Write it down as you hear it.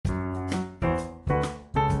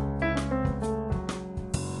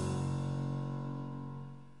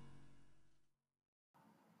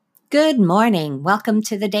Good morning. Welcome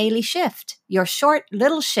to the Daily Shift, your short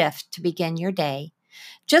little shift to begin your day.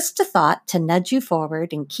 Just a thought to nudge you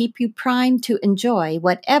forward and keep you primed to enjoy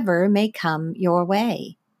whatever may come your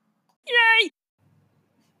way. Yay!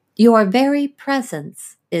 Your very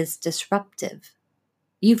presence is disruptive.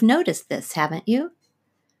 You've noticed this, haven't you?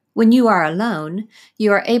 When you are alone,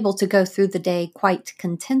 you are able to go through the day quite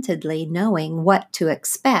contentedly knowing what to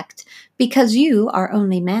expect because you are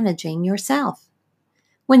only managing yourself.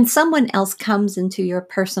 When someone else comes into your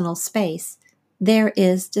personal space, there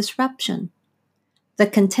is disruption. The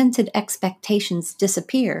contented expectations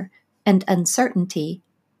disappear and uncertainty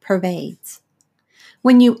pervades.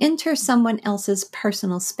 When you enter someone else's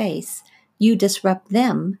personal space, you disrupt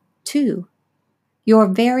them too. Your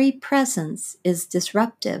very presence is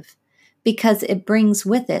disruptive because it brings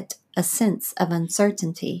with it a sense of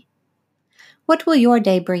uncertainty. What will your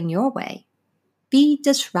day bring your way? Be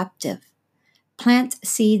disruptive. Plant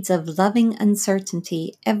seeds of loving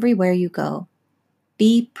uncertainty everywhere you go.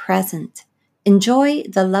 Be present. Enjoy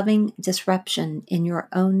the loving disruption in your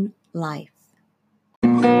own life.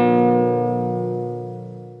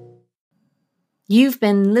 You've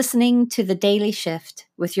been listening to The Daily Shift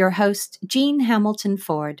with your host, Jean Hamilton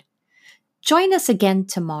Ford. Join us again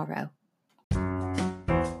tomorrow.